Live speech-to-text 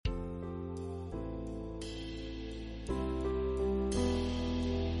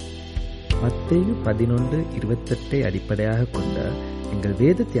மத்தேயு 11:28 அடிப்படையாக கொண்ட எங்கள்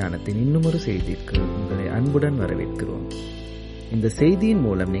வேத தியானத்தின் இன்னுமொரு செய்திக்கு உங்களை அன்புடன் வரவேற்கிறோம். இந்த செய்தியின்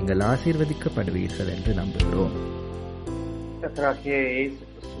மூலம் நீங்கள் ஆசீர்வதிக்கப்படுவீர்கள் என்று நம்புகிறோம். கர்த்தராகிய இயேசு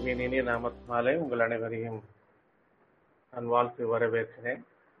கிறிஸ்துவின் இனிய நாமத்தினாலே உங்கள் அனைவரையும் நான் வாழ்த்து வரவேற்கிறேன்.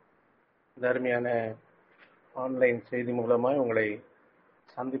 இந்த அருமையான ஆன்லைன் செய்தி மூலமாய் உங்களை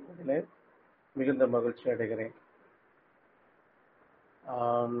சந்திப்பதிலே மிகுந்த மகிழ்ச்சி அடைகிறேன்.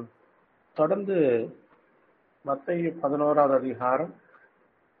 தொடர்ந்து மத்தேயு 11வது அதிகாரம்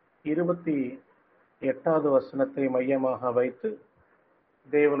 28வது வசனத்தை மையமாக வைத்து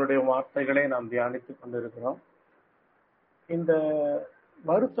தேவனுடைய வார்த்தைகளை நாம் தியானித்துக் கொண்டிருக்கிறோம். இந்த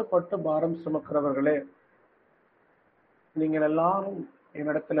வருத்தப்பட்டு பாரம் சுமக்கிறவர்களே, நீங்கள் எல்லாரும்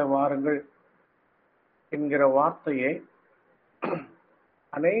என்னிடத்துல வாருங்கள் என்கிற வார்த்தையை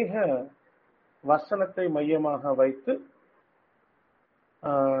அநேக வசனத்தை மையமாக வைத்து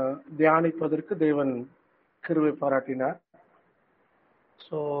தியானிப்பதற்கு தேவன் கிருபை பாராட்டினார்.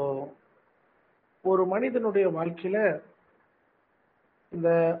 ஸோ ஒரு மனிதனுடைய வாழ்க்கையில இந்த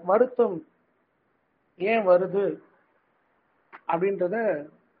வருத்தம் ஏன் வருது அப்படின்றத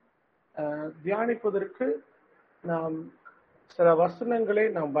தியானிப்பதற்கு நாம் சில வசனங்களை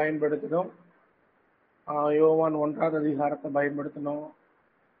நாம் பயன்படுத்தினோம். யோவான் 1வது அதிகாரத்தை பயன்படுத்தினோம்.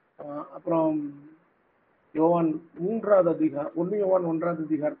 அப்புறம் யோவான் 1வது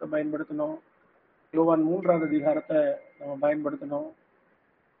அதிகாரத்தை பயன்படுத்தினோம். யோவான் 3வது அதிகாரத்தை நம்ம பயன்படுத்தினோம்.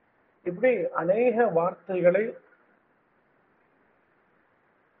 இப்படி அநேக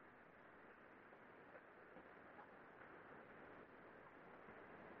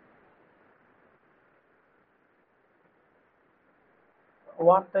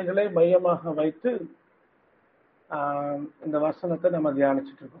வார்த்தைகளை மையமாக வைத்து இந்த வசனத்தை நம்ம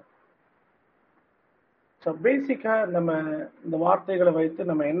தியானிச்சுட்டு இருக்கோம். ஸோ பேசிக்கா நம்ம இந்த வார்த்தைகளை வைத்து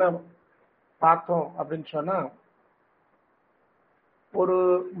நம்ம என்ன பார்த்தோம் அப்படின்னு சொன்னா, ஒரு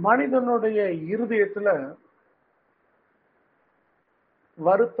மனிதனுடைய இருதயத்துல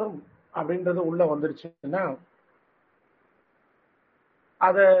வருத்தம் அப்படின்றது உள்ள வந்துருச்சுன்னா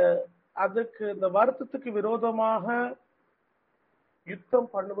அதுக்கு இந்த வருத்தத்துக்கு விரோதமாக யுத்தம்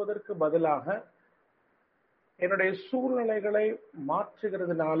பண்ணுவதற்கு பதிலாக என்னுடைய சூழ்நிலைகளை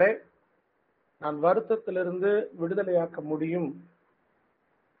மாற்றுகிறதுனாலே நான் வருத்தத்திலிருந்து விடுதலையாக்க முடியும்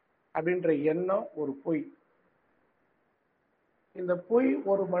அப்படின்ற எண்ணம் ஒரு பொய். இந்த பொய்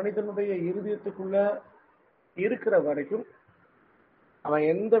ஒரு மனிதனுடைய இருதயத்துக்குள்ள இருக்கிற வரைக்கும் அவன்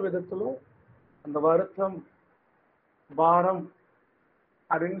எந்த விதத்திலும் அந்த வருத்தம், பாரம்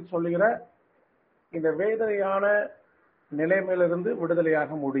அப்படின்னு சொல்லுகிற இந்த வேதனையான நிலைமையிலிருந்து விடுதலையாக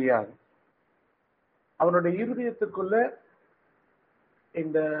முடியாது. அவனுடைய இருதயத்துக்குள்ள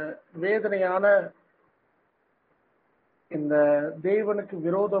இந்த வேதனையான, இந்த தேவனுக்கு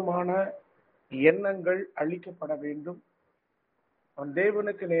விரோதமான எண்ணங்கள் அழிக்கப்பட வேண்டும். அவன்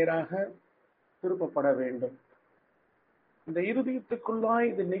தேவனுக்கு நேராக திருப்பப்பட வேண்டும். இந்த இருதயத்துக்குள்ளாய்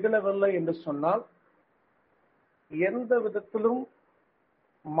இது நிகழவில்லை என்று சொன்னால் எந்த விதத்திலும்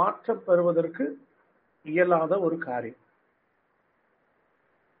மாற்றம் பெறுவதற்கு இயலாத ஒரு காரியம்.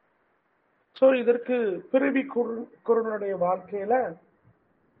 ஸோ இதற்கு பிறவி குருடனுடைய வாழ்க்கையில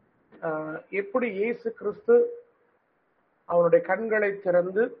எப்படி இயேசு கிறிஸ்து அவனுடைய கண்களை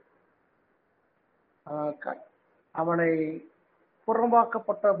திறந்து அவனை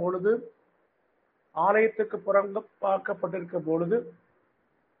புறம்பாக்கப்பட்ட பொழுது, ஆலயத்துக்கு புறம்பாக்கப்பட்டிருக்க பொழுது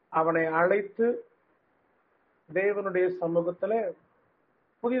அவனை அழைத்து தேவனுடைய சமூகத்துல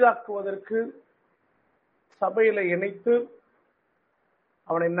புதிதாக்குவதற்கு சபையில இணைத்து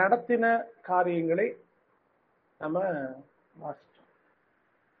அவனை நடத்தின காரியங்களை நம்ம வாசிச்சோம்.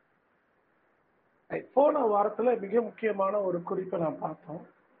 போன வாரத்துல மிக முக்கியமான ஒரு குறிப்பை நான் பார்த்தோம்.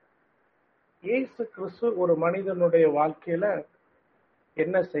 இயேசு கிறிஸ்து ஒரு மனிதனுடைய வாழ்க்கையில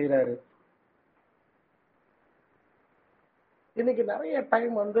என்ன செய்யறாரு. இன்னைக்கு நிறைய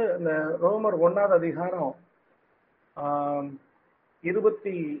டைம் இந்த ரோமர் 1வது அதிகாரம்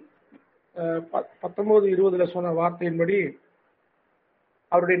 19-20 சொன்ன வார்த்தையின்படி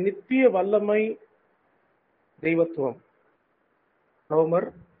அவருடைய நித்திய வல்லமை, தெய்வத்துவம். ரோமர்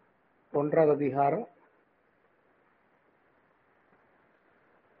 1வது அதிகாரம்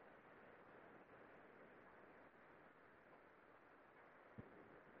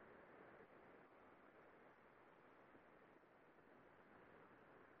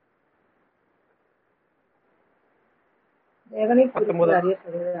தேவனை குறித்து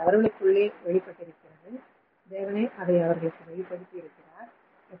அறியப்படுவது அவர்களுக்குள்ளே வெளிப்பட்டிருக்கிறது. தேவனே அதை அவர்களுக்கு வெளிப்படுத்தி இருக்கிறார்.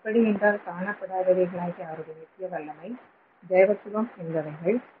 எப்படி என்றால், காணப்படாதவைகளாகிய அவருடைய நித்திய வல்லமை, தேவத்துவம்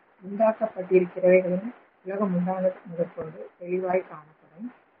என்பவைகள் உண்டாக்கப்பட்டிருக்கிறவைகளும் உலகம் உண்டானது முதற்கொண்டு தெளிவாய் காணப்படும்.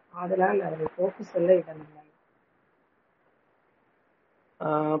 ஆதலால் அவரை போக்கு சொல்ல இடமில்லை.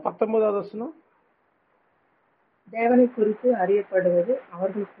 19வது வசனம். தேவனை குறித்து அறியப்படுவது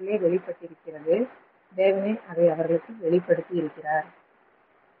அவர்களுக்குள்ளே வெளிப்பட்டிருக்கிறது, தேவனே அதை அவர்களுக்கு வெளிப்படுத்தி இருக்கிறார்.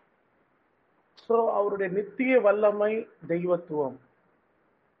 சோ அவருடைய நித்திய வல்லமை, தெய்வத்துவம்.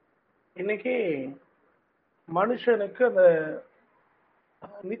 இன்னைக்கு மனுஷனுக்கு அந்த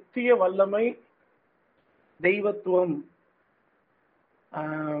நித்திய வல்லமை, தெய்வத்துவம்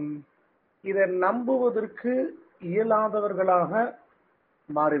இதை நம்புவதற்கு இயலாதவர்களாக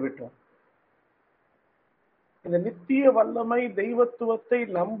மாறிவிட்டோம். இந்த நித்திய வல்லமை, தெய்வத்துவத்தை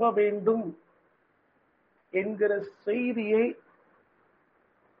நம்ப வேண்டும் என்கிற செய்தியை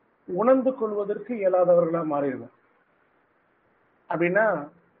உணர்ந்து கொள்வதற்கு இயலாதவர்களா மாறிடுவோம். அப்படின்னா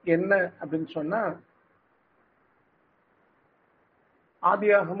என்ன அப்படின்னு சொன்னா,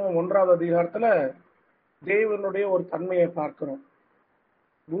 ஆதியாகமம் 1வது அதிகாரத்துல தேவனுடைய ஒரு தன்மையை பார்க்கிறோம்.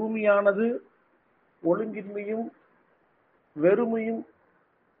 பூமியானது ஒழுங்கின்மையும் வெறுமையும்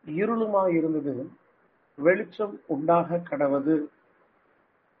இருளுமாய் இருந்தது, வெளிச்சம் உண்டாக கடவது,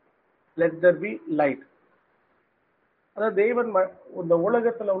 let there be light. அதாவது தேவன் இந்த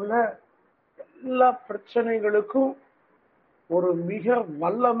உலகத்துல உள்ள எல்லா பிரச்சனைகளுக்கும் ஒரு மிக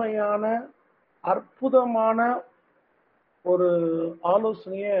வல்லமையான அற்புதமான ஒரு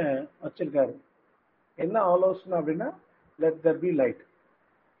ஆலோசனைய வச்சிருக்காரு. என்ன ஆலோசனை அப்படின்னா, let there be light,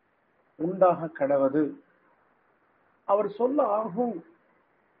 உண்டாக கடவது. அவர் சொல்ல ஆகும்,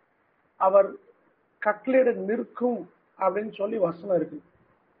 அவர் கட்டளையிட நிற்கும் அப்படின்னு சொல்லி வசனம் இருக்கு.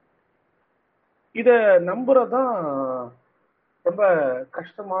 இத நம்புறதான் ரொம்ப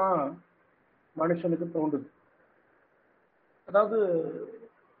கஷ்டமா மனுஷனுக்கு தோன்றுது. அதாவது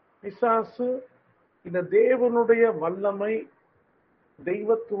பிசாசு இந்த தேவனுடைய வல்லமை,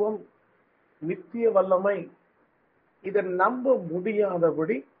 தெய்வத்துவம், நித்திய வல்லமை இதை நம்ப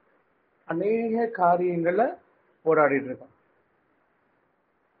முடியாதபடி அநேக காரியங்களை போராடிட்டு இருக்கோம்.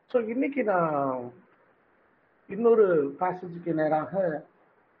 ஸோ இன்னைக்கு நான் இன்னொரு பேசேஜுக்கு நேராக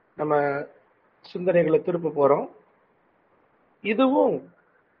நம்ம சிந்தனைகளை திருப்ப போறோம். இதுவும்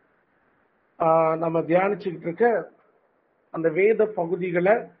நம்ம தியானிச்சுக்கிட்டு இருக்க அந்த வேத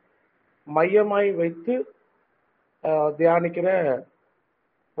பகுதிகளை மையமாய் வைத்து தியானிக்கிற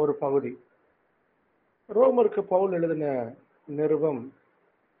ஒரு பகுதி. ரோமருக்கு பவுல் எழுதின நிருபம்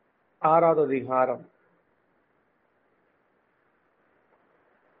 6வது அதிகாரம்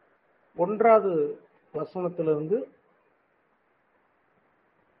 1வது வசனத்திலிருந்து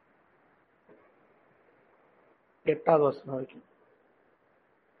 8வது வசனம் வரைக்கும்.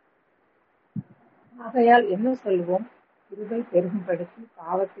 ஆகையால் என்ன சொல்லுவோம்? கிருபை பெருகும்படிக்கு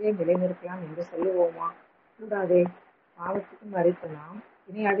பாவத்தையே நிலைநிறுத்தலாம் என்று சொல்லுவோமா? கூடாதே. பாவத்துக்கு மறித்த நாம்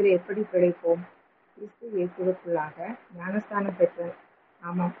இனி அதில் எப்படி பிழைப்போம்? கிறிஸ்து இயேசுவுக்குள்ளாக ஞானஸ்தானம் பெற்ற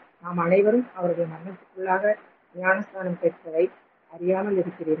நாம் அனைவரும் அவருடைய மரணத்துக்குள்ளாக ஞானஸ்தானம் பெற்றதை அறியாமல்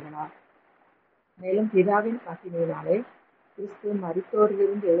இருக்கிறீர்களா? மேலும் பிதாவின் மகிமையினாலே கிறிஸ்து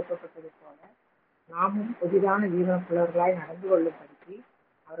மரித்தோரிலிருந்து எழுப்பப்பட்டது போல நாமும் புதிதான ஜீவனுக்குள்ளவர்களாய் நடந்து கொள்ளும்படிக்கு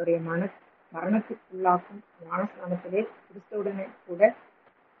அவருடைய மரணத்திற்குள்ளாக்கும் ஞானஸ்தானத்திலே கிறிஸ்துவுடனே கூட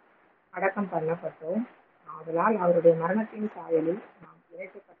அடக்கம் பண்ணப்பட்டோம். ஆதலால் அவருடைய மரணத்தின் சாயலில் நாம்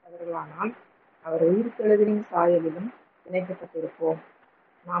இணைக்கப்பட்டவர்களானால் அவர் உயிர்த்தெழுதலின் சாயலிலும் இணைக்கப்பட்டிருப்போம்.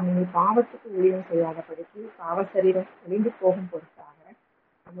 நாம் இனி பாவத்துக்கு ஊழியம் செய்யாதபடிக்கு பாவ சரீரம் ஒளிந்து போகும் பொருட்டாக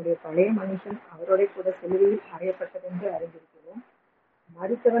நம்முடைய பழைய மனுஷன் அவரோட கூட சிலுவையில் அறையப்பட்டதென்று அறிந்திருக்கிறோம்.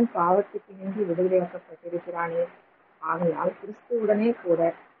 மரித்தவன் பாவத்துக்கு நின்று விடுதலையாக்கப்பட்டிருக்கிறானே. ஆகையால் கிறிஸ்துவுடனே கூட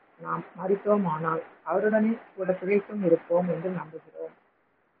நாம் மரித்தோமானால் அவருடனே கூட பிழைத்தும் இருப்போம் என்று நம்புகிறோம்.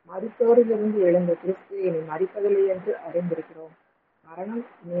 மரித்தோரிலிருந்து எழுந்த கிறிஸ்து இனி மரிப்பதில்லை என்று அறிந்திருக்கிறோம். மரணம்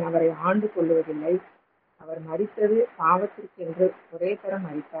இனி அவரை ஆண்டு கொள்ளுவதில்லை. அவர் மரித்தது பாவத்திற்கென்று ஒரே தரம்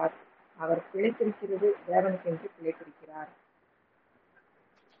மரித்தார். அவர் பிழைத்திருக்கிறது தேவனுக்கென்று பிழைத்திருக்கிறார்.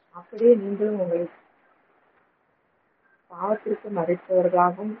 அப்படியே நீங்களும் உங்களை பாவத்திற்கு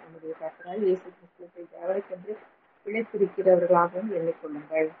மறைத்தவர்களாகவும் நம்முடைய கர்த்தராகிய இயேசு கிறிஸ்துவை தேவனுக்கென்று பிழைத்திருக்கிறவர்களாகவும்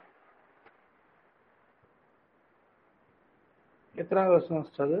எண்ணிக்கொள்ளுங்கள். எத்தனாவது வசனம்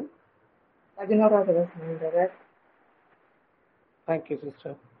சிஸ்டர்? 11வது வசனம் பிரதர். Thank you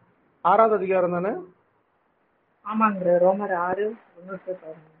sister. 6வது அதிகாரம் தானே? ஆமாங்க, ரோமர்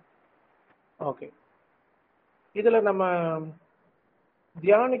 6:1-11. ஓகே. இதுல நம்ம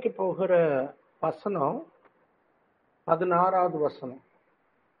தியானிக்க போகிற வசனம் 16வது வசனம்.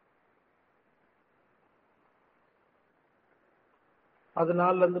 அது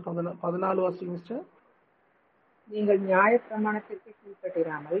 4ல-இருந்து 14 வாசிங்க சிஸ்டர். நீங்கள் நியாய பிரமாணத்திற்கு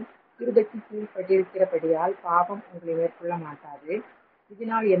கீழ்ப்பட்டிராமல் கிருபைக்கு கீழ்ப்பட்டிருக்கிறபடியால் பாவம் உங்களை மேற்கொள்ள மாட்டாது.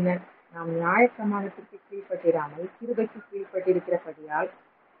 இதனால் என்ன? நாம் நியாய பிரமாணத்திற்கு கீழ்ப்பட்டிராமல் கிருபைக்கு கீழ்ப்பட்டிருக்கிறபடியால்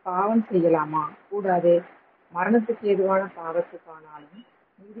பாவம் செய்யலாமா? கூடாதே. மரணத்துக்கு ஏதுவான பாவத்துக்கானாலும்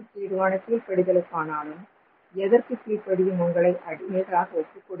நீதிக்கு ஏதுவான கீழ்ப்படிதலுக்கானாலும் எதற்கு கீழ்ப்படியும் உங்களை அடிமைகளாக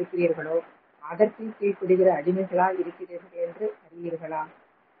ஒப்புக் கொடுக்கிறீர்களோ அதற்கு கீழ்ப்படுகிற அடிமைகளாக இருக்கிறீர்கள் என்று அறிவீர்களா?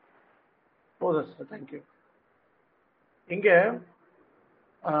 தேங்க்யூ. இங்க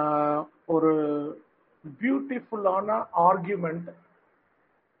ஒரு பியூட்டிஃபுல்லான ஆர்கியூமெண்ட்,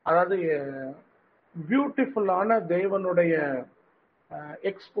 அதாவது பியூட்டிஃபுல்லான தேவனுடைய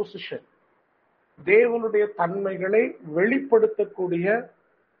எக்ஸ்போசிஷன், தேவனுடைய தன்மைகளை வெளிப்படுத்தக்கூடிய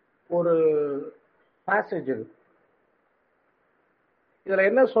ஒரு பேசேஜ் இது. இதுல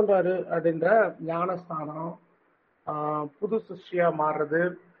என்ன சொல்றாரு அப்படின்ற ஞானஸ்தானம், புது சிருஷ்டியா மாறுறது,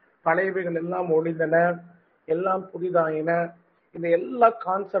 பழையவைகள் எல்லாம் ஒளிந்தன, எல்லாம் புதிதாயின, இந்த எல்லா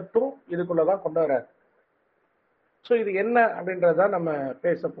கான்செப்டும் இதுக்குள்ளதான் கொண்டு வர்றாரு. ஸோ இது என்ன அப்படின்றத நம்ம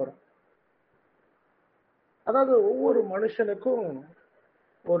பேச போறோம். அதாவது ஒவ்வொரு மனுஷனுக்கும்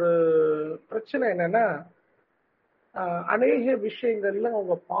ஒரு பிரச்சனை என்னன்னா, அநேக விஷயங்கள்ல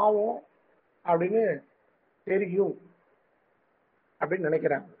அவங்க பாவம் அப்படின்னு தெரியும் அப்படின்னு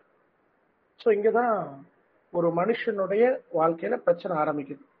நினைக்கிறாங்க. ஸோ இங்கதான் ஒரு மனுஷனுடைய வாழ்க்கையில பிரச்சனை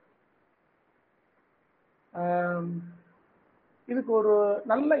ஆரம்பிக்குது. இதுக்கு ஒரு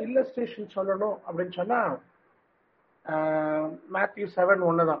நல்ல இல்லஸ்ட்ரேஷன் சொல்லணும் அப்படின்னு சொன்னா மேத்யூ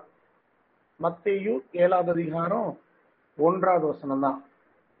 7:1 தான். மத்தேயு 7வது அதிகாரம் 1வது வசனம் தான்.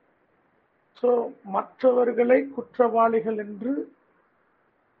 ஸோ மற்றவர்களை குற்றவாளிகள் என்று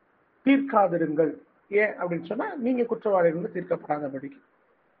தீர்க்காதிருங்கள். ஏன் அப்படின்னு சொன்னா நீங்க குற்றவாளிகள் தீர்க்கப்படாதபடிக்கு.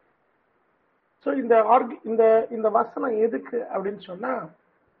 ஸோ இந்த வசனம் எதுக்கு அப்படின்னு சொன்னா,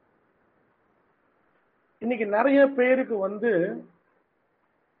 இன்னைக்கு நிறைய பேருக்கு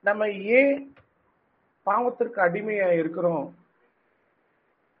நம்ம ஏன் பாவத்திற்கு அடிமையா இருக்கிறோம்,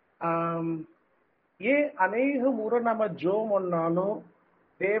 ஏன் அநேக முறை நம்ம ஜெபம் பண்ணாலும்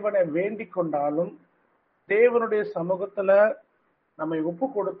தேவனை வேண்டிக் கொண்டாலும் தேவனுடைய சமூகத்துல நம்மை ஒப்பு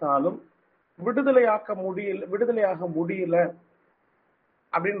கொடுத்தாலும் விடுதலையாக முடியல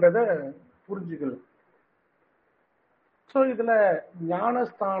அப்படின்றத புரிஞ்சுக்கல. ஸோ இதுல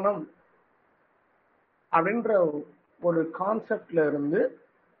ஞானஸ்தானம் அப்படின்ற ஒரு கான்செப்ட்ல இருந்து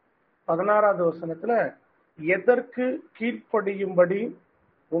 16வது வசனத்துல எதற்கு கீழ்ப்படியும்படி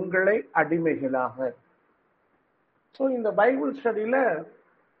உங்களை அடிமைகளாக. ஸோ இந்த பைபிள் ஸ்டடியில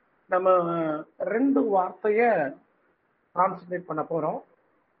நம்ம 2 வார்த்தைய கான்சன்ட்ரேட் பண்ண போறோம்.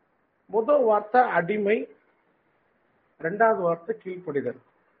 முதல் வார்த்தை அடிமை, 2வது வார்த்தை கீழ்ப்படிதல்.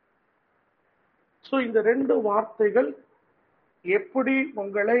 ஸோ இந்த 2 வார்த்தைகள் எப்படி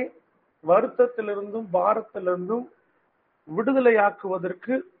உங்களை வருத்தத்திலிருந்தும் பாரத்திலிருந்தும்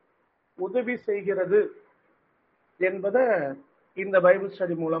விடுதலையாக்குவதற்கு உதவி செய்கிறது என்பதை இந்த பைபிள்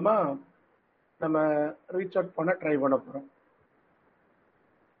ஸ்டடி மூலமா நம்ம ரீச் அவுட் பண்ண ட்ரை பண்ண போறோம்.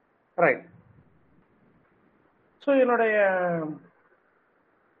 ரைட். ஸோ என்னுடைய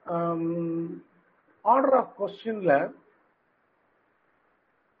ஆர்டர் ஆஃப் கொஸ்டின்ல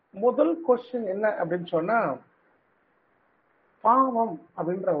முதல் கொஸ்டின் என்ன அப்படின்னு சொன்னா, பாவம்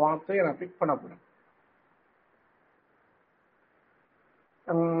அப்படின்ற வார்த்தையை நான் பிக் பண்ண போறேன்.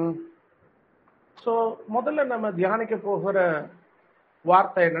 ஸோ முதல்ல நம்ம தியானிக்க போகிற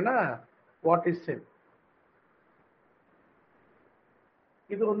வார்த்தை என்னன்னா, வாட் இஸ் சின்.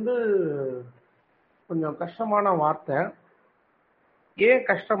 இது கொஞ்சம் கஷ்டமான வார்த்தை. ஏன்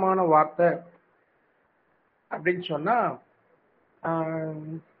கஷ்டமான வார்த்தை அப்படின்னு சொன்னா,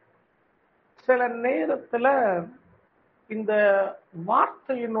 சில நேரத்துல இந்த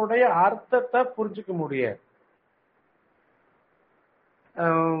வார்த்தையினுடைய அர்த்தத்தை புரிஞ்சுக்க முடியாது.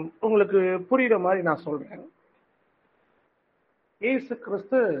 உங்களுக்கு புரியுற மாதிரி நான் சொல்றேன். இயேசு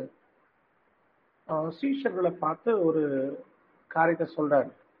கிறிஸ்து சீஷர்களை பார்த்து ஒரு காரியத்தை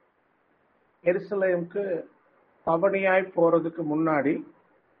சொல்றாரு. எருசலேமுக்கு பவனியாய் போறதுக்கு முன்னாடி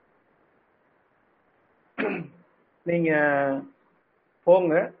நீங்க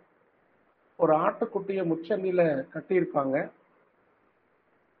போங்க, ஒரு ஆட்டுக்குட்டிய முச்சந்தில கட்டியிருப்பாங்க,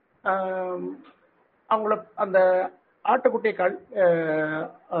 அவங்கள அந்த ஆட்டுக்குட்டிய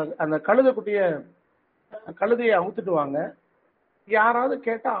அந்த கழுதையை அவுத்துட்டு வாங்க, யாராவது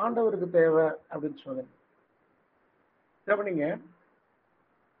கேட்டா ஆண்டவருக்கு தேவை அப்படின்னு சொல்லுங்க. கவனிங்க,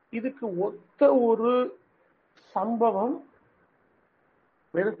 இதுக்கு ஒத்த ஒரு சம்பவம்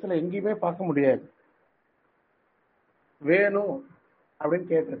வேதத்துல எங்கேயுமே பார்க்க முடியாது. வேணும் அப்படின்னு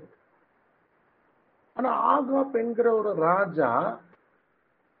கேட்டது. ஆனா ஆகாப் என்கிற ஒரு ராஜா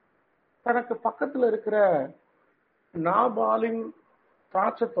தனக்கு பக்கத்துல இருக்கிற நாபாலின்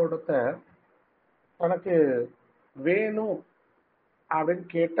திராட்சை தோட்டத்தை தனக்கு வேணும் அப்படின்னு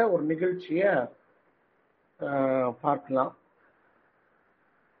கேட்ட ஒரு நிகழ்ச்சிய பார்க்கலாம்.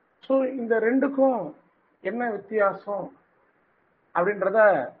 ஸோ இந்த ரெண்டுக்கும் என்ன வித்தியாசம் அப்படின்றத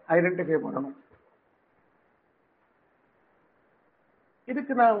ஐடென்டிஃபை பண்ணணும்.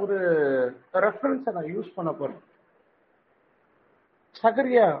 இதுக்கு நான் ஒரு ரெஃபரன்ஸை நான் யூஸ் பண்ண போறேன்.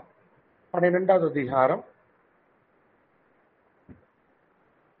 சகரியா 12வது அதிகாரம்,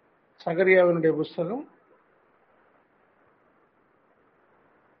 சகரியாவினுடைய புஸ்தகம்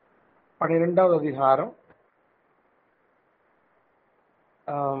 12வது அதிகாரம்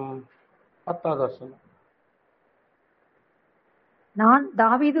 10வது வசனம். நான்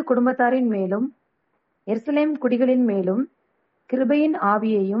தாவீது குடும்பத்தாரின் மேலும் எருசலேம் குடிகளின் மேலும் கிருபையின்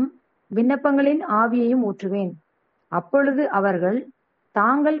ஆவியையும் விண்ணப்பங்களின் ஆவியையும் ஊற்றுவேன். அப்பொழுது அவர்கள்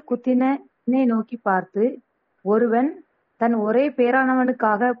தாங்கள் குத்தின என்னை நோக்கி பார்த்து, ஒருவன் தன் ஒரே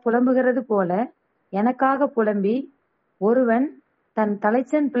பேரானவனுக்காக புலம்புகிறது போல எனக்காக புலம்பி, ஒருவன் தன்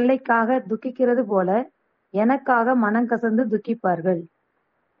தலைச்சன் பிள்ளைக்காக துக்கிக்கிறது போல எனக்காக மனங்கசந்து துக்கிப்பார்கள்.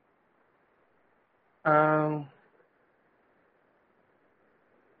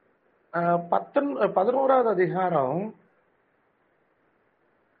 11வது அதிகாரம்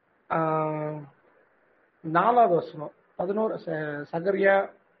 4வது வசனம். சகரியா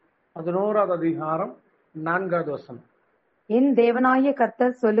 11வது அதிகாரம் 4வது வசனம். என் தேவனாகிய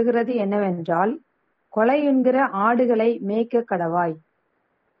கர்த்தர் சொல்லுகிறது என்னவென்றால், கொலை என்கிற ஆடுகளை மேய்க்க கடவாய்.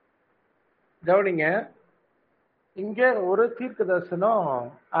 கவனிங்க, இங்க ஒரு தீர்க்க தரிசனம்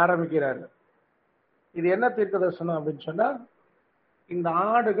ஆரம்பிக்கிறாரு. இது என்ன தீர்க்க தரிசனம் அப்படின்னு சொன்னா, இந்த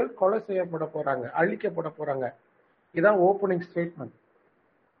ஆடுகள் கொலை செய்யப்பட போறாங்க, அழிக்கப்பட போறாங்க. இதுதான் ஓப்பனிங் ஸ்டேட்மெண்ட்.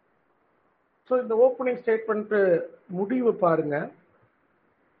 ஸோ இந்த ஓப்பனிங் ஸ்டேட்மெண்ட் முடிவு பாருங்க.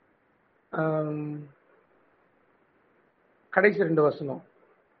 கடைசி 2 வசனம்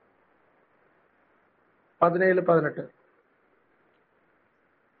 17-18,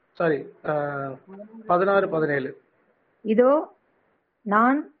 சாரி 16-17. இதோ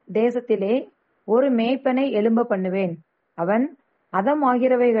நான் தேசத்திலே ஒரு மேய்ப்பனை எழும்ப பண்ணுவேன். அவன்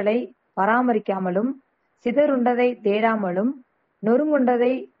அதமாகிறவைகளை பராமரிக்காமலும் சிதறுண்டதை தேடாமலும்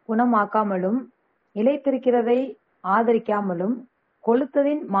நொறுங்குண்டதை குணமாக்காமலும் இளைத்திருக்கிறதை ஆதரிக்காமலும்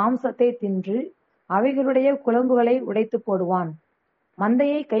கொழுத்ததின் மாம்சத்தை தின்று அவைகளுடைய குழம்புகளை உடைத்து போடுவான்.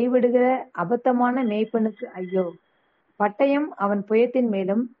 மந்தையை கைவிடுகிற அபத்தமான மேய்ப்பனுக்கு ஐயோ! பட்டயம் அவன் புயத்தின்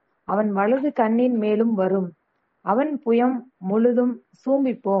மேலும் அவன் வலது கண்ணின் மேலும் வரும். அவன் புயம் முழுதும்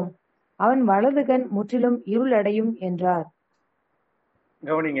சூம்பிப்போம், அவன் வலது கண் முற்றிலும் இருளடையும் என்றார்.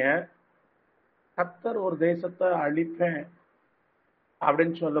 கவனிங்க, கர்த்தர் ஒரு தேசத்தை அழிப்பேன்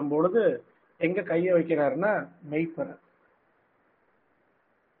அப்படின்னு சொல்லும் பொழுது எங்க கைய வைக்கிறாருன்னா மெய்ப்பர்.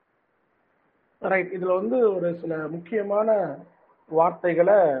 ரைட். இதுல ஒரு சில முக்கியமான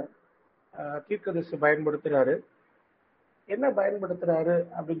வார்த்தைகளை தீர்க்கதரிசி பயன்படுத்துறாரு. என்ன பயன்படுத்துறாரு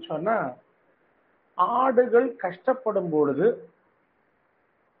அப்படின்னு சொன்னா, ஆடுகள் கஷ்டப்படும் பொழுது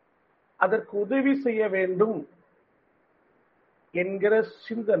அதற்கு உதவி செய்ய வேண்டும் என்கிற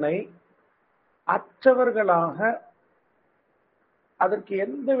சிந்தனை அற்றவர்களாக, அதற்கு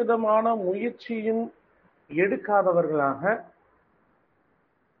எந்த விதமான முயற்சியும் எடுக்காதவர்களாக,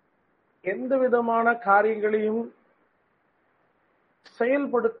 எந்த விதமான காரியங்களையும்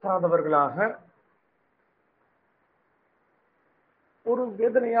செயல்படுத்தாதவர்களாக ஒரு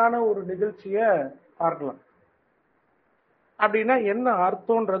வேதனையான ஒரு நிகழ்ச்சியை பார்க்கலாம். அப்படின்னா என்ன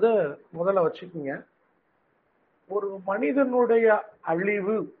அர்த்தம்ன்றத முதல்ல வச்சுக்கோங்க. ஒரு மனிதனுடைய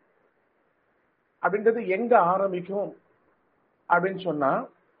அழிவு அப்படின்றது எங்க ஆரம்பிக்கும் அப்படின்னு சொன்னா,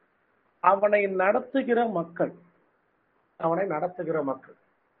 அவனை நடத்துகிற மக்கள்.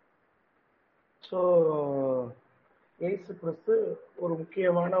 ஸோ இயேசு கிறிஸ்து ஒரு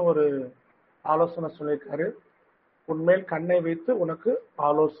முக்கியமான ஒரு ஆலோசனை சொல்லியிருக்காரு. உன்மேல் கண்ணை வைத்து உனக்கு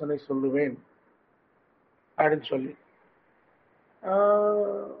ஆலோசனை சொல்லுவேன் அப்படின்னு சொல்லி.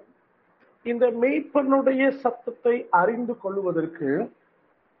 இந்த மெய்ப்பனுடைய சத்தத்தை அறிந்து கொள்வதற்கு,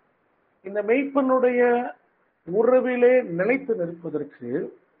 இந்த மெய்ப்பனுடைய உறவிலே நிலைத்து நிற்பதற்கு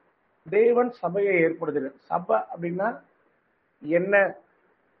தேவன் சபையை ஏற்படுத்துகிறார். சபை அப்படின்னா என்ன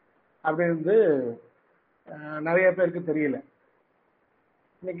அப்படின்னு நிறைய பேருக்கு தெரியல.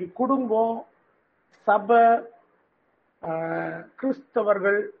 இன்னைக்கு குடும்பம், சபை,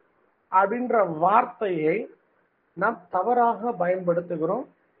 கிறிஸ்தவர்கள் அப்படின்ற வார்த்தையை நாம் தவறாக பயன்படுத்துகிறோம்.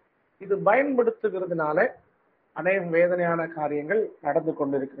 இது பயன்படுத்துகிறதுனால அநேக வேதனையான காரியங்கள் நடந்து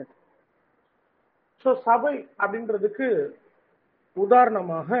கொண்டிருக்கிறது. ஸோ சபை அப்படின்றதுக்கு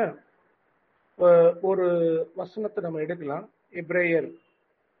உதாரணமாக ஒரு வசனத்தை நம்ம எடுக்கலாம். எபிரேயர்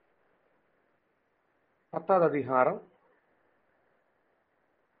 10வது அதிகாரம்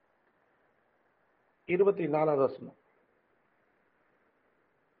 24வது வசனம்.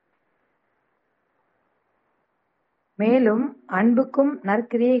 மேலும் அன்புக்கும்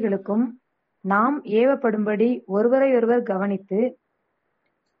நற்கிரியைகளுக்கும் நாம் ஏவப்படும்படி ஒருவரையொருவர் கவனித்து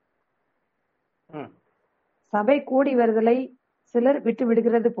சபை கூடி வருதலை சிலர்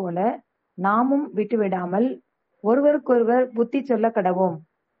விட்டுவிடுகிறது போல நாமும் விட்டுவிடாமல் ஒருவருக்கொருவர் புத்தி சொல்ல கடவோம்.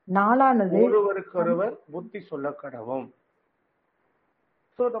 நாளானது ஒருவருக்கொருவர் புத்தி சொல்ல கடவோம்.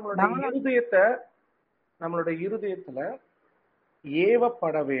 சோ நம்மளுடைய இருதயத்துல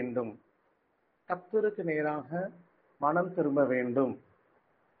ஏவப்பட வேண்டும். கர்த்தருக்கு நேராக மனம் திரும்ப வேண்டும்.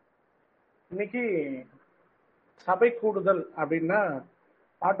 இன்னைக்கு சபை கூடுதல் அப்படின்னா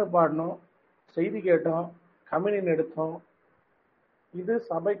பாட்டு பாடணும், செய்தி கேட்டோம், கம்யூனியன் எடுத்தோம். இது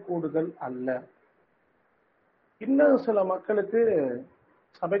சபை கூடுதல் அல்ல. இன்னும் சில மக்களுக்கு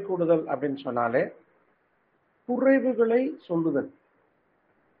சபை கூடுதல் அப்படின்னு சொன்னாலே குறைவுகளை சொல்லுதல்,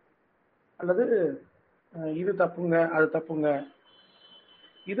 அல்லது இது தப்புங்க அது தப்புங்க,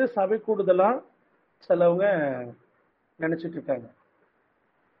 இது சபை கூடுதலா சிலவங்க நினைச்சிட்டு இருக்காங்க.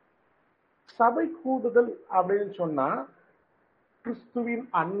 சபை கூடுதல் அப்படின்னு சொன்னா கிறிஸ்துவின்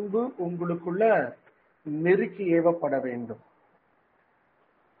அன்பு உங்களுக்குள்ள நெருக்கி ஏவப்பட வேண்டும்.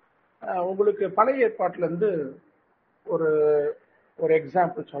 உங்களுக்கு பழைய ஏற்பாட்டுல இருந்து ஒரு ஒரு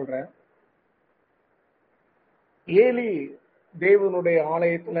எக்ஸாம்பிள் சொல்றேன். ஏலி தேவனுடைய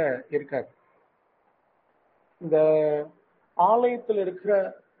ஆலயத்துல இருக்கார். இந்த ஆலயத்தில் இருக்கிற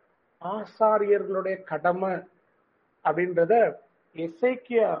ஆசாரியர்களுடைய கடமை அப்படின்றத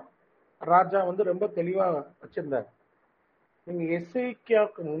எசேக்கியா ராஜா ரொம்ப தெளிவா வச்சிருந்தார். நீங்க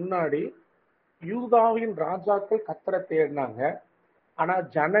எசேக்கியாவுக்கு முன்னாடி யூதாவின் ராஜாக்கள் கர்த்தரை தேடினாங்க, ஆனா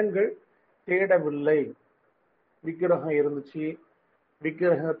ஜனங்கள் தேடவில்லை. விக்கிரகம் இருந்துச்சு,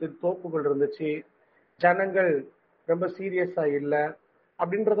 விக்கிரகத்தின் தோப்புகள் இருந்துச்சு, ஜனங்கள் ரொம்ப சீரியஸா இல்லை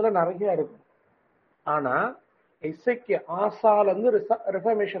அப்படின்றதுல நிறைய இருக்கும். ஆனா இசைக்கு ஆசால இருந்து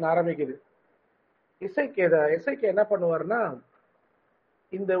ரிஃபர்மேஷன் ஆரம்பிக்குது. இசைக்கு என்ன பண்ணுவாருன்னா,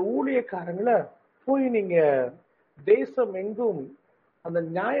 இந்த ஊழியக்காரங்களை போய் நீங்க தேசம் எங்கும் அந்த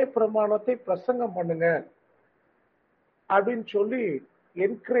நியாய பிரமாணத்தை பிரசங்கம் பண்ணுங்க அப்படின்னு சொல்லி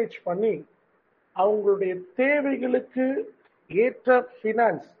என்கரேஜ் பண்ணி அவங்களுடைய தேவைகளுக்கு ஏற்ற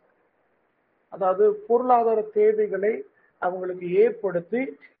ஃபினான்ஸ், அதாவது பொருளாதார தேவைகளை அவங்களுக்கு ஏற்படுத்தி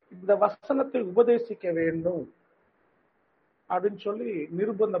இந்த வசனத்தை உபதேசிக்க வேண்டும் அப்படின்னு சொல்லி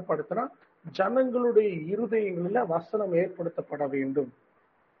நிர்பந்தப்படுத்தினா ஜனங்களுடைய இருதயங்களில் வசனம் ஏற்படுத்தப்பட வேண்டும்.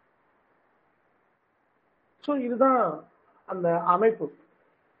 ஸோ இதுதான் அந்த அமைப்பு.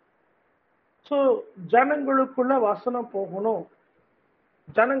 ஸோ ஜனங்களுக்குள்ள வசனம் போகணும்,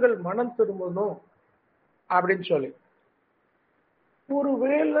 ஜனங்கள் மனம் திரும்பணும் அப்படின்னு சொல்லி.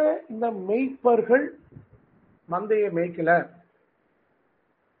 ஒருவேளை இந்த மெய்ப்பர்கள் மந்தையை மேய்க்கல,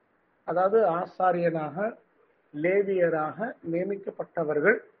 அதாவது ஆசாரியனாக லேவியராக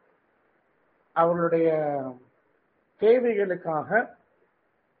நியமிக்கப்பட்டவர்கள் அவர்களுடைய தேவைகளுக்காக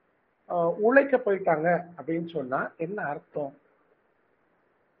உழைக்க போயிட்டாங்க அப்படின்னு சொன்னா என்ன அர்த்தம்?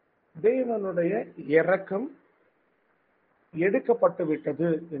 தேவனுடைய இரக்கம் எடுக்கப்பட்டு விட்டது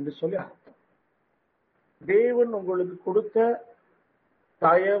என்று சொல்லி அர்த்தம். தேவன் உங்களுக்கு கொடுத்த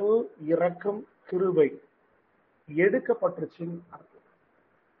தயவு, இரக்கம், கிருபை எடுக்கப்பட்டுருச்சுன்னு அர்த்தம்.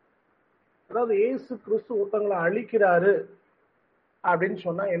 அதாவது இயேசு கிறிஸ்து ஒருத்தங்களை அழிக்கிறாரு அப்படின்னு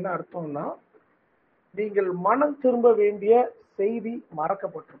சொன்னா என்ன அர்த்தம்னா, நீங்கள் மனம் திரும்ப வேண்டிய செய்தி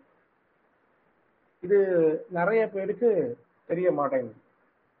மறக்கப்பட்டிருக்கும். இது நிறைய பேருக்கு தெரிய மாட்டேங்குது.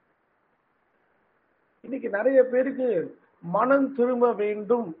 இன்னைக்கு நிறைய பேருக்கு மனம் திரும்ப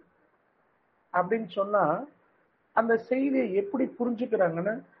வேண்டும் அப்படின்னு சொன்னா அந்த செய்தியை எப்படி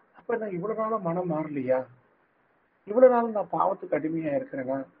புரிஞ்சுக்கிறாங்கன்னு, அப்ப நான் இவ்வளவு நாள மனம் மாறலையா, இவ்வளவு நாள் நான் பாவத்துக்கு அடிமையா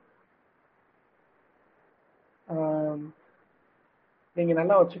இருக்கிறேன்னா. நீங்க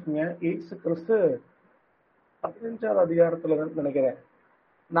நல்லா வச்சுக்கோங்க, இயேசு கிறிஸ்து 15வது அதிகாரத்துல நினைக்கிறேன்,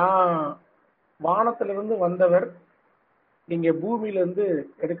 நான் வானத்திலிருந்து வந்தவர், நீங்க பூமியில இருந்து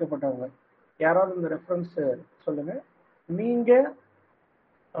எடுக்கப்பட்டவங்க. யாராவது இந்த ரெஃபரன்ஸ் சொல்லுங்க. நீங்க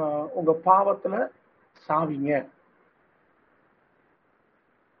உங்க பாவத்துல சாவீங்க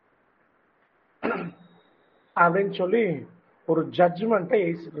அப்படின்னு சொல்லி ஒரு ஜட்ஜ்மெண்ட்டை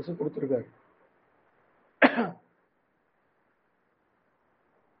இயேசு கிறிஸ்து கொடுத்திருக்காரு.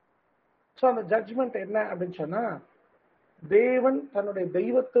 அந்த ஜட்ஜ்மெண்ட் என்ன அப்படின்னு சொன்னா, தேவன் தன்னுடைய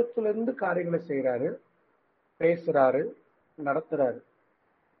தெய்வத்திலிருந்து காரியங்களை செய்யறாரு, பேசுறாரு, நடத்துறாரு.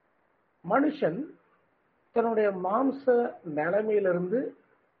 மனுஷன் தன்னுடைய மாம்ச நிலைமையிலிருந்து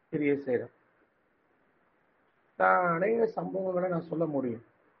கிரியை செய்யறான். நான் அநேக சம்பவங்களை நான் சொல்ல முடியும்.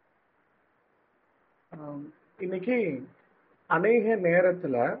 இன்னைக்கு அநேக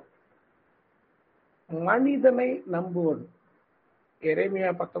நேரத்துல மனிதனை நம்புவது, எரேமியா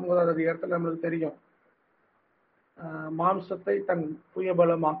 19வது அதிகாரத்துல நம்மளுக்கு தெரியும், மாம்சத்தை தன்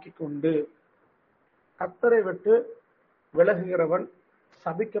புயபலமாக்கி கொண்டு கர்த்தரை விட்டு விலகுகிறவன்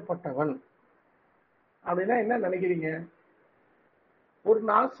சபிக்கப்பட்டவன் அப்படின்னா என்ன நினைக்கிறீங்க? ஒரு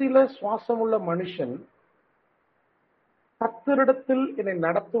நாசியில சுவாசம் உள்ள மனுஷன் கர்த்தரிடத்தில் என்னை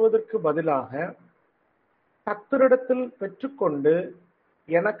நடத்துவதற்கு பதிலாக கர்த்தரிடத்தில் பெற்றுக்கொண்டு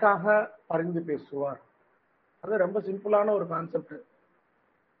எனக்காக பரிந்து பேசுவார். அது ரொம்ப சிம்பிளான ஒரு கான்செப்ட்.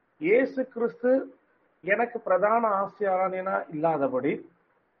 இயேசு கிறிஸ்து எனக்கு பிரதான ஆசிரியனா இல்லாதபடி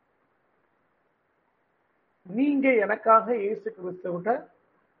நீங்க எனக்காக இயேசு கிறிஸ்துவிட்ட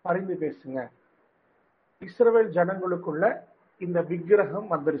பரிந்து பேசுங்க. இஸ்ரவேல் ஜனங்களுக்குள்ள இந்த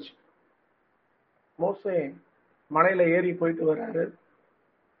விக்கிரகம் வந்துருச்சு. மோசே மலையில ஏறி போயிட்டு வர்றாரு.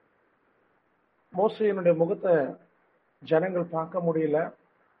 மோசையினுடைய முகத்தை ஜனங்கள் பார்க்க முடியல,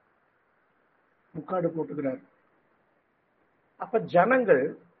 முக்காடு போட்டுக்கிறார். அப்ப ஜனங்கள்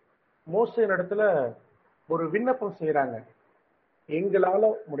மோசையின் இடத்துல ஒரு விண்ணப்பம் செய்யறாங்க, எங்களால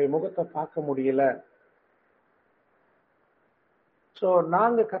உங்களுடைய முகத்தை பார்க்க முடியல, சோ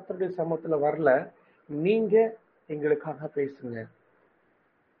நாங்க கர்த்தருடைய சமூகத்துல வரல, நீங்க எங்களுக்காக பேசுங்க.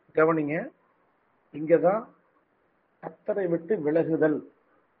 கவனிங்க, இங்கதான் கர்த்தரை விட்டு விலகுதல்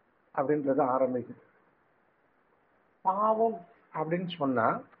அப்படின்றத ஆரம்பிக்குது. பாவம் அப்படின்னு சொன்னா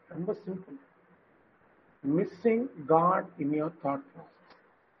ரொம்ப simple. Missing God in your thought process.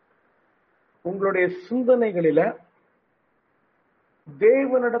 உங்களுடைய சிந்தனைகளில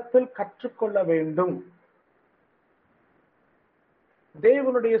தேவனிடத்தில் கற்றுக்கொள்ள வேண்டும்,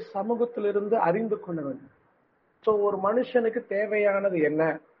 தேவனுடைய சமூகத்திலிருந்து அறிந்து கொள்ள வேண்டும். சோ ஒரு மனுஷனுக்கு தேவையானது என்ன?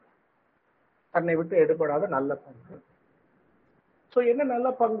 தன்னை விட்டு எடுபடாத நல்ல பங்கு. சோ என்ன நல்ல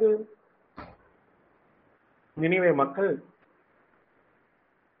பங்கு? நினிவே மக்கள்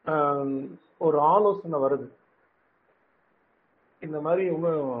ஒரு ஆலோசனை வருது, இந்த மாதிரி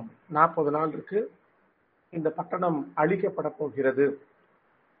 40 நாள் இருக்கு, இந்த பட்டணம் அழிக்கப்பட போகிறது.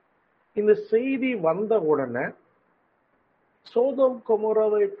 இந்த செய்தி வந்த உடனே சோதோம்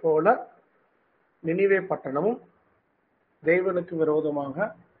கொமோராவை போல நினிவே பட்டணமும் தேவனுக்கு விரோதமாக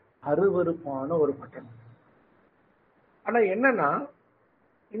அருவருப்பான ஒரு பட்டணம். ஆனா என்னன்னா,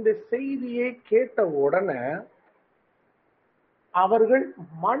 இந்த செய்தியை கேட்ட உடனே அவர்கள்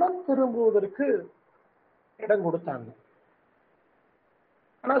மனம் திரும்புவதற்கு இடம் கொடுத்தாங்க.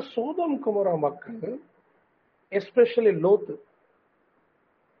 ஆனா சோதோம் கொமோரா மக்கள், எஸ்பெஷலி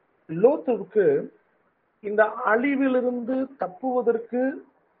லோத்துவுக்கு இந்த அழிவிலிருந்து தப்புவதற்கு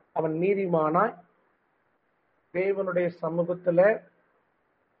அவன் நீதிமானாய் தேவனுடைய சமூகத்துல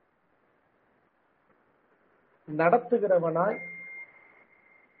நடத்துகிறவனாய்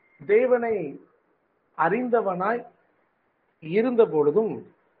தேவனை அறிந்தவனாய் இருந்த பொழுதும்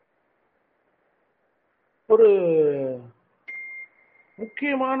ஒரு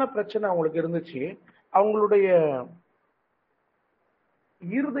முக்கியமான பிரச்சனை அவங்களுக்கு இருந்துச்சு. அவங்களுடைய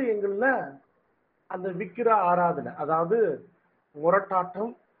இருதயங்கள்ல அந்த விக்கிர ஆராதனை, அதாவது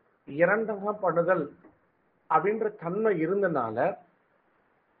முரட்டாட்டம், இரண்டகம் பண்ணுதல் அப்படின்ற தன்மை இருந்தனால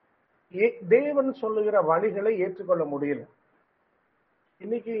தேவன் சொல்லுகிற வழிகளை ஏற்றுக்கொள்ள முடியல.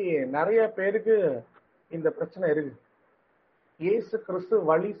 இன்னைக்கு நிறைய பேருக்கு இந்த பிரச்சனை இருக்கு. இயேசு கிறிஸ்து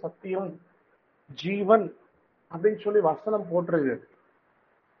வழி, சத்தியம், ஜீவன் அப்படின்னு சொல்லி வசனம் போட்டிருக்கு.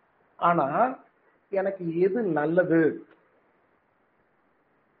 ஆனா எனக்கு எது நல்லது,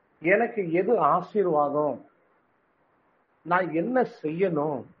 எனக்கு எது ஆசீர்வாதம், நான் என்ன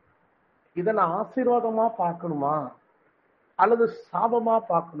செய்யணும், இதை நான் ஆசீர்வாதமா பார்க்கணுமா அல்லது சாபமா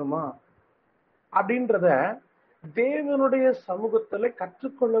பார்க்கணுமா அப்படின்றத தேவனுடைய சமூகத்துல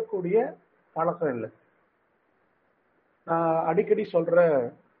கற்றுக்கொள்ளக்கூடிய பழக்கம் இல்லை. நான் அடிக்கடி சொல்ற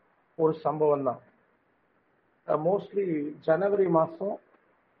ஒரு சம்பவம் தான். மோஸ்ட்லி ஜனவரி மாசம்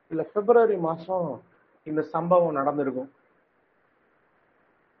இல்ல பிப்ரவரி மாசம் இந்த சம்பவம் நடந்திருக்கும்.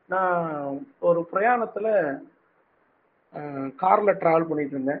 நான் ஒரு பிரயாணத்துல கார்ல டிராவல்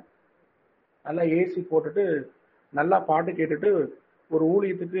பண்ணிட்டு இருந்தேன். நல்லா ஏசி போட்டுட்டு நல்லா பாட்டு கேட்டுட்டு ஒரு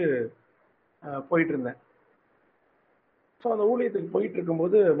ஊழியத்துக்கு போயிட்டு இருந்தேன். ஸோ அந்த ஊழியத்துக்கு போயிட்டு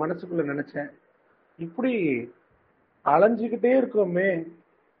இருக்கும்போது மனசுக்குள்ள நினைச்சேன், இப்படி அலைஞ்சுக்கிட்டே இருக்கோமே,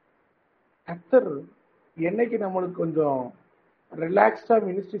 கர்த்தர் என்னைக்கு நம்மளுக்கு கொஞ்சம் ரிலாக்ஸ்டா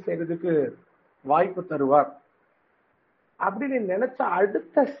மினிஸ்ட்ரி செய்யறதுக்கு வாய்ப்பு தருவார் அப்படின்னு நினைச்ச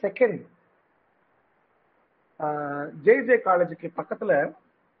அடுத்த செகண்ட் ஜே காலேஜுக்கு பக்கத்துல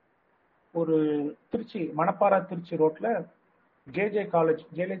ஒரு திருச்சி, மணப்பாறை திருச்சி ரோட்ல J college,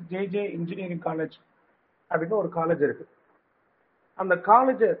 J engineering college அப்படின்னு ஒரு காலேஜ் இருக்கு. அந்த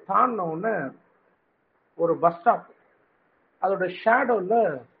காலேஜை தாண்டின உடனே ஒரு பஸ் ஸ்டாப், அதோட ஷேடோல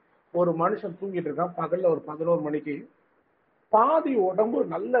ஒரு மனுஷன் தூங்கிட்டு இருக்கான். பகல்ல ஒரு 11 மணிக்கு. பாதி உடம்பு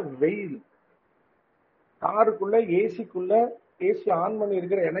நல்ல வெயில், காருக்குள்ள ஏசிக்குள்ள ஏசி ஆன் பண்ணி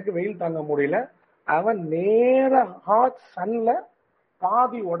இருக்கிற எனக்கு வெயில் தாங்க முடியல. அவன் நேர ஹாட் சன்ல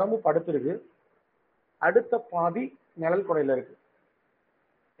பாதி உடம்பு படுத்திருக்கு, அடுத்த பாதி நிழல் குடையில இருக்கு.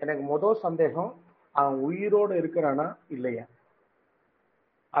 எனக்கு முதல் சந்தேகம், அவன் உயிரோடு இருக்கிறானா இல்லையா?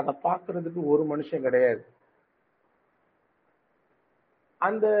 அதை பார்க்கறதுக்கு ஒரு மனுஷன் கிடையாது.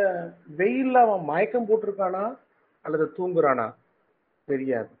 அந்த வெயில்ல அவன் மயக்கம் போட்டிருக்கானா அல்லது தூங்குறானா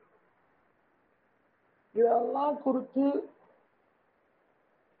தெரியாது. இதெல்லாம் குறித்து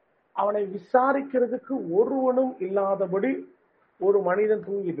அவனை விசாரிக்கிறதுக்கு ஒருவனும் இல்லாதபடி ஒரு மனிதன்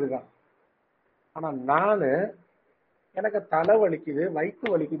தூங்கிட்டு இருக்கான். ஆனா எனக்கு தலை வலிக்குது, வயிற்று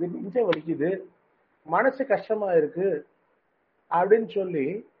வலிக்குது, நெஞ்ச வலிக்குது, மனசு கஷ்டமா இருக்கு அப்படின்னு சொல்லி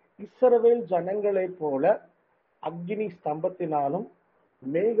இஸ்ரவேல் ஜனங்களை போல அக்னி ஸ்தம்பத்தினாலும்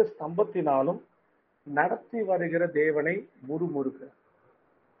மேக ஸ்தம்பத்தினாலும் நடத்தி வருகிற தேவனை முறுமுறுக்க.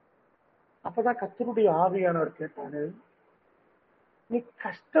 அப்பதான் கர்த்தருடைய ஆவியானவர் கேட்டாரு, நீ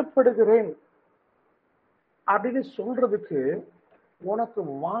கஷ்டப்படுகிறேன் அப்படின்னு சொல்றதுக்கு உனக்கு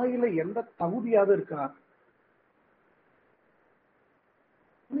வாயில எந்த தகுதியாவது இருக்கா?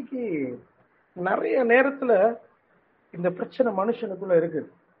 இன்னைக்கு நிறைய நேரத்துல இந்த பிரச்சனை மனுஷனுக்குள்ள இருக்கு.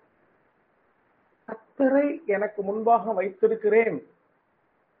 கர்த்தரை எனக்கு முன்பாக வைத்திருக்கிறேன்.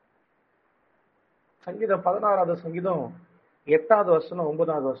 சங்கீதம் 16வது சங்கீதம் 8வது வசனம்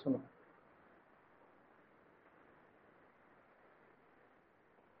 9வது வசனம்.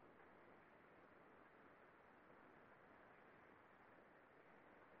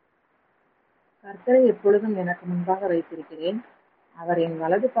 கர்த்தரை எப்பொழுதும் எனக்கு முன்பாக வைத்திருக்கிறேன். அவர் என்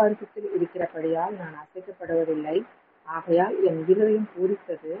வலது பாரிசத்தில் இருக்கிறபடியால் நான் அசைக்கப்படுவதில்லை. ஆகையால் என் இருதயம்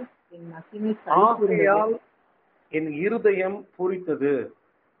பூரித்தது, என் மகிமை ஆகையால் என் இருதயம் பூரித்தது,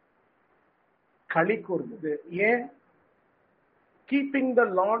 களி கூர்ந்தது. ஏன்? Keeping the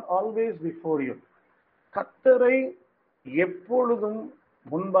Lord always before you. கர்த்தரை எப்பொழுதும்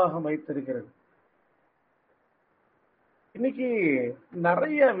முன்பாக வைத்திருக்கிறது. இன்னைக்கு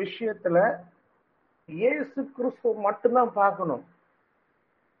நிறைய விஷயத்துல இயேசு கிறிஸ்து மட்டும்தான் பார்க்கணும்.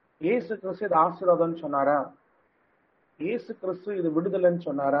 இயேசு கிறிஸ்து இது ஆசீர்வாதம்னு சொன்னாரா? இயேசு கிறிஸ்து இது விடுதலைன்னு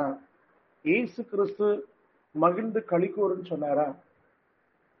சொன்னாரா? இயேசு கிறிஸ்து மகிழ்ந்து களிக்கூறுன்னு சொன்னாரா?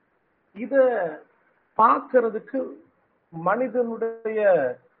 இத பார்க்கறதுக்கு மனிதனுடைய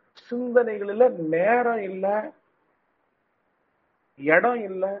சிந்தனைகளில நேரம் இல்லை, இடம்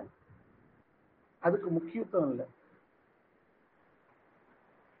இல்லை, அதுக்கு முக்கியத்துவம் இல்லை.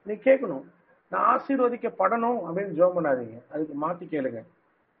 நீ கேட்கணும், நான் ஆசீர்வதிக்கப்படணும் அப்படின்னு ஜெபம் பண்ணாதீங்க. அதுக்கு மாத்தி கேளுங்க,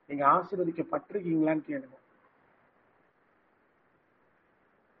 நீங்க ஆசீர்வதிக்கப்பட்டிருக்கீங்களான்னு கேளுங்க.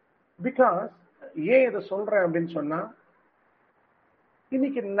 பிகாஸ் ஏன் இதை சொல்றேன் அப்படின்னு சொன்னா,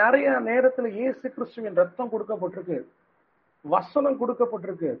 இன்னைக்கு நிறைய நேரத்துல இயேசு கிறிஸ்துவின் ரத்தம் கொடுக்கப்பட்டிருக்கு, வசனம்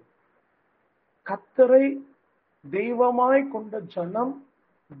கொடுக்கப்பட்டிருக்கு. கர்த்தரை தெய்வமாய் கொண்ட ஜனம்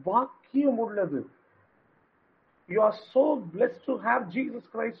பாக்கியம் உள்ளது. You are so blessed to have Jesus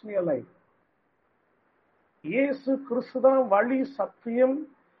Christ in your life. இயேசு கிறிஸ்துதான் வழி, சத்தியம்,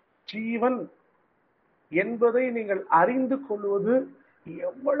 ஜீவன் என்பதை நீங்கள் அறிந்து கொள்வது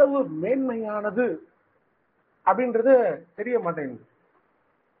எவ்வளவு மேன்மையானது அப்படின்றது தெரிய மாட்டேங்குது.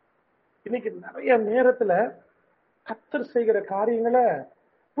 இன்னைக்கு நிறைய நேரத்துல கர்த்தர் செய்கிற காரியங்களை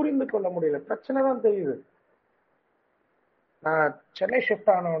புரிந்து கொள்ள முடியல. பிரச்சனை தான் தெரியுது. நான் சென்னை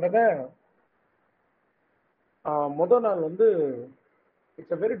ஷிஃப்ட் ஆன உடனே முதல் நாள்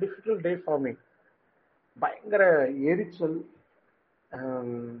it's a very difficult day for me. பயங்கர எரிச்சல்,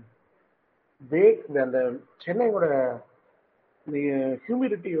 அந்த சென்னையோட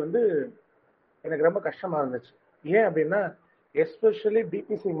ஹியூமிடிட்டி எனக்கு ரொம்ப கஷ்டமா இருந்துச்சு. ஏன் அப்படின்னா, எஸ்பெஷலி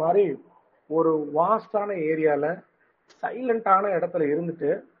டிபிசி மாதிரி ஒரு வாஸ்டான ஏரியால சைலண்டான இடத்துல இருந்துட்டு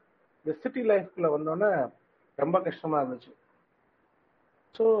இந்த சிட்டி லைஃப்ல வந்தோன்னே ரொம்ப கஷ்டமா இருந்துச்சு.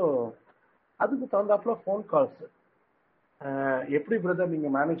 ஸோ அதுக்கு தகுந்தாப்புல ஃபோன் கால்ஸ், எப்படி பிரதர் நீங்க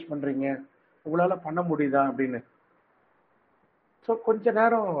மேனேஜ் பண்றீங்க, உங்களால பண்ண முடியுதா அப்படின்னு. ஸோ கொஞ்ச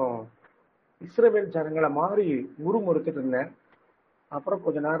நேரம் இஸ்ரவேல் ஜனங்களை மாதிரி முறுமுறுத்துட்டு இருந்தேன். அப்புறம்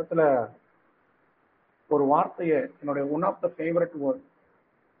கொஞ்ச நேரத்துல ஒரு வார்த்தையை, என்னுடைய one of the favourite word,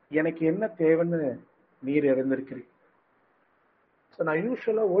 எனக்கு என்ன தேவைன்னு நீர் அறிந்திருக்கிறீர். ஸோ நான்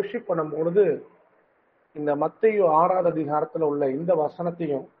யூஸ்வலா வொர்ஷிப் பண்ணும் பொழுது இந்த மத்தேயு 6வது அதிகாரத்துல உள்ள இந்த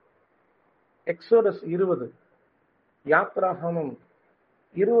வசனத்தையும், எக்ஸோடஸ் 20, யாத்ராகமம்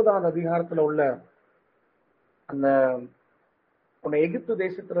 20வது அதிகாரத்துல உள்ள அந்த உன்னை எகிப்து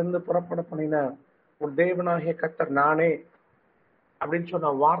தேசத்திலிருந்து புறப்பட பண்ணின உன் தேவனாகிய கர்த்தர் நானே அப்படின்னு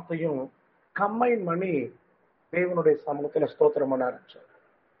சொன்ன வார்த்தையும் கம்பைன் பண்ணி தேவனுடைய சமூகத்துல ஸ்தோத்திரம் பண்ண ஆரம்பிச்சார்.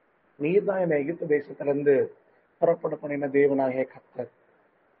 நீர் தான் என்னை எகிப்து தேசத்திலிருந்து புறப்பட பண்ணின தேவனாகிய கர்த்தர்.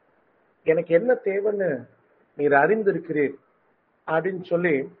 எனக்கு என்ன தேவைன்னு நீர் அறிந்திருக்கிறீர் அப்படின்னு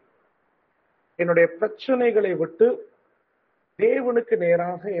சொல்லி என்னுடைய பிரச்சனைகளை விட்டு தேவனுக்கு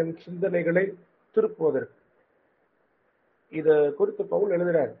நேராக என் சிந்தனைகளை திருப்புவதற்கு. இத குறித்து பவுல்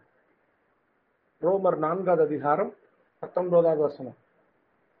எழுதுறார். ரோமர் 4வது அதிகாரம் 19வது வசனம்.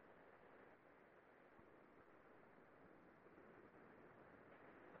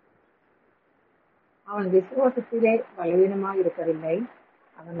 அவன் விசுவாசத்திலே பலவீனமாய் இருக்கவில்லை.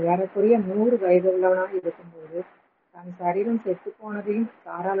 அவன் ஏறக்குறைய 100 வயதுள்ளவனாய் இருக்கும்போது தன் சரீரம் செத்து போனதையும்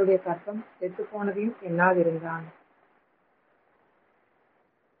சாராளுடைய கர்ப்பம் செத்து போனதையும் எண்ணாதிருந்தான்.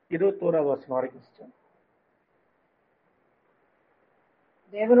 21வது வசனம் வரைக்கும்.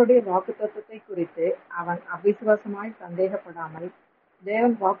 தேவனுடைய வாக்குத்தத்தத்தை குறித்து அவன் அவிசுவாசமாய் சந்தேகப்படாமல்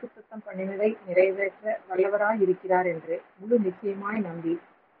தேவன் வாக்குத்தத்தம் பண்ணினதை நிறைவேற்ற வல்லவராய் இருக்கிறார் என்று முழு நிச்சயமாய் நம்பி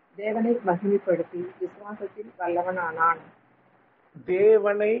தேவனை மகிமைப்படுத்தி விசுவாசத்தில் வல்லவனானான்.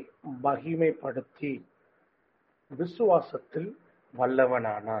 தேவனை மகிமைப்படுத்தி விசுவாசத்தில்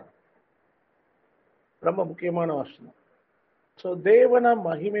வல்லவனானான். ரொம்ப முக்கியமான வசனம். சோ தேவனை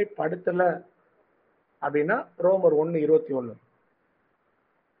மகிமைப்படுத்தல அப்படின்னா ரோமர் 1:21.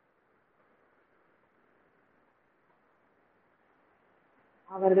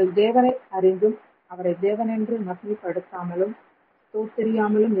 அவர்கள் தேவனை அறிந்தும் அவரை தேவனென்று மகிமைப்படுத்தாமலும்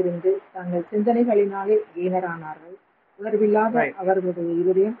தோத்தெரியாமலும் இருந்து தங்கள் சிந்தனைகளினாலே வீணரானார்கள். உணர்வில்லாத அவர்களுடைய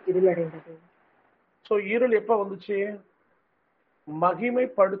இருதயம் இருளடைந்தது. சோ இருள் எப்ப வந்துச்சு?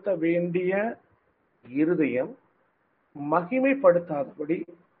 மகிமைப்படுத்த வேண்டிய இருதயம் மகிமைப்படுத்தாதபடி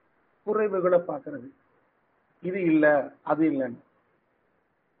குறைவுகளை பார்க்கறது. இது இல்ல, அது இல்லைன்னு.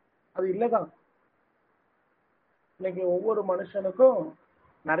 அது இல்லதான். இன்னைக்கு ஒவ்வொரு மனுஷனுக்கும்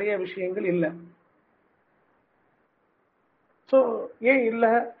நிறைய விஷயங்கள் இல்லை. சோ ஏன் இல்ல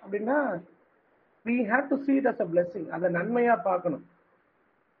அப்படின்னா we have to see it as a blessing. அதை நன்மையா பார்க்கணும்.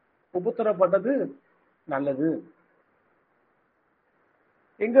 உபத்திரப்பட்டது நல்லது.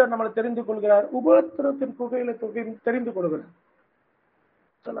 எங்க நம்மளை தெரிந்து கொள்கிறார்? உபத்திரத்தின் குகையில தெரிந்து கொள்கிறார்.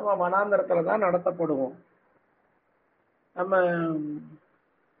 நம்ம வனாந்தரத்துலதான் நடத்தப்படுவோம். நம்ம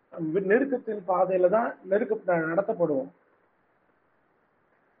நெருக்கத்தின் பாதையில தான் நடத்தப்படுவோம்.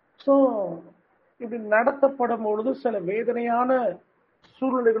 சோ இப்படி நடத்தப்படும் பொழுது சில வேதனையான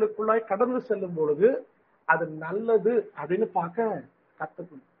சூழ்நிலைகளுக்குள்ளாய் கடந்து செல்லும் பொழுது அது நல்லது அப்படின்னு பார்க்க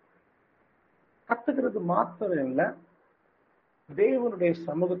கத்துக்கணும். கத்துக்கிறது மாத்திரம் இல்லை, தேவனுடைய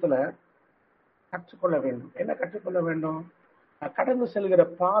சமூகத்துல கற்றுக்கொள்ள வேண்டும். என்ன கற்றுக்கொள்ள வேண்டும்? கடந்து செல்கிற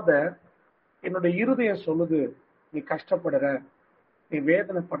பாதை என்னுடைய இருதயம் சொல்லுது, நீ கஷ்டப்படுற, நீ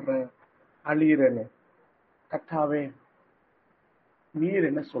வேதனைப்படுற, அழியிறன்னு. கர்த்தாவே நீர்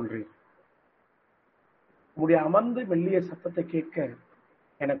என்ன சொல்றீர்? உங்களுடைய அமர்ந்து மெல்லிய சத்தத்தை கேட்க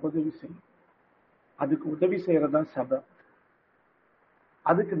எனக்கு உதவி செய்யும். அதுக்கு உதவி செய்யறதுதான் சபை.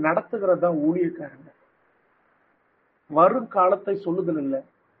 அதுக்கு நடத்துகிறது தான் ஊழியக்காரங்க. வரும் காலத்தை சொல்லுதல் இல்லை,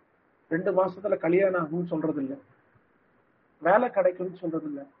 2 மாசத்துல கல்யாணம் ஆகும்னு சொல்றது இல்லை, வேலை கிடைக்கும்னு சொல்றது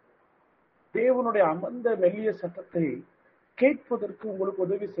இல்லை. தேவனுடைய அமர்ந்த மெல்லிய சத்தத்தை கேட்பதற்கு உங்களுக்கு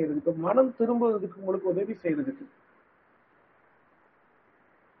உதவி செய்யறதுக்கு, மனம் திரும்புவதற்கு உங்களுக்கு உதவி செய்யறதுக்கு.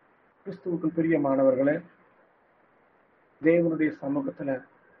 கிறிஸ்துவுக்குள் பிரியமானவர்களே, தேவனுடைய சமூகத்துல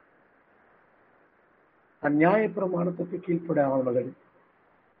அந்நியாய பிரமாணத்துக்கு கீழ்ப்படாதவர்கள்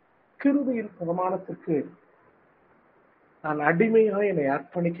கிருபையின் பிரமாணத்திற்கு நான் அடிமையா என்னை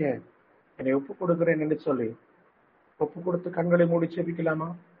அர்ப்பணிக்க என்னை ஒப்புக் கொடுக்கிறேன் என்று சொல்லி ஒப்பு கொடுத்து கண்களை மூடி செபிக்கலாமா?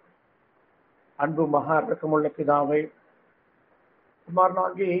 அன்பு மகா இரக்கமுள்ள பிதாவை,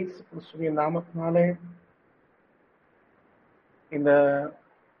 குமாரனாகிய இயேசு கிறிஸ்துவின் நாமத்தினாலே இந்த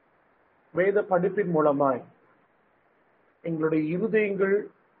வேத படிப்பின் மூலமாய் எங்களுடைய இருதயங்கள்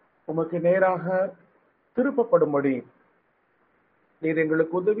உமக்கு நேராக திருப்பப்படும்படி நீர்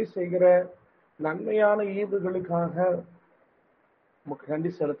எங்களுக்கு உதவி செய்கிற நன்மையான ஈவுகளுக்காக உமக்கு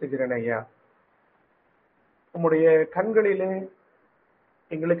நன்றி செலுத்துகிறேன் ஐயா. உம்முடைய கண்களிலே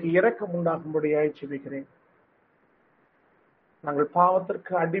எங்களுக்கு இரக்கம் உண்டாகும்படியாய் ஜெபிக்கிறேன். நாங்கள்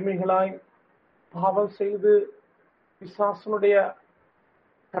பாவத்திற்கு அடிமைகளாய் பாவம் செய்து பிசாசனுடைய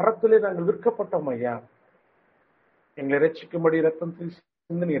கரத்திலே நாங்கள் விற்கப்பட்டோம் ஐயா. எங்களை ரட்சிக்கும்படி ரத்தம்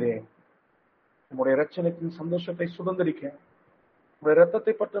சிந்தினீரே. உங்களுடைய ரட்சணத்தின் சந்தோஷத்தை சுதந்திரிக்க உங்களுடைய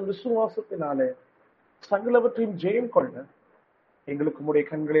ரத்தத்தை பற்ற விசுவாசத்தினாலே சகலவற்றையும் ஜெயம் கொள்ள எங்களுக்கு உங்களுடைய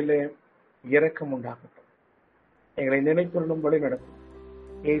கண்களிலே இரக்கம் உண்டாகட்டும். எங்களை நினைத்துள்ளும் வழி நடக்கும்.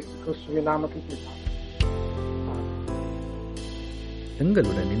 இயேசு கிறிஸ்துவின் நாமத்தில்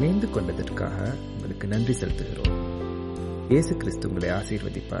எங்களுடன் இணைந்து கொண்டதற்காக உங்களுக்கு நன்றி செலுத்துகிறோம். இயேசு கிறிஸ்து உங்களை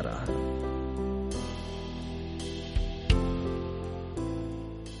ஆசீர்வதிப்பாராக.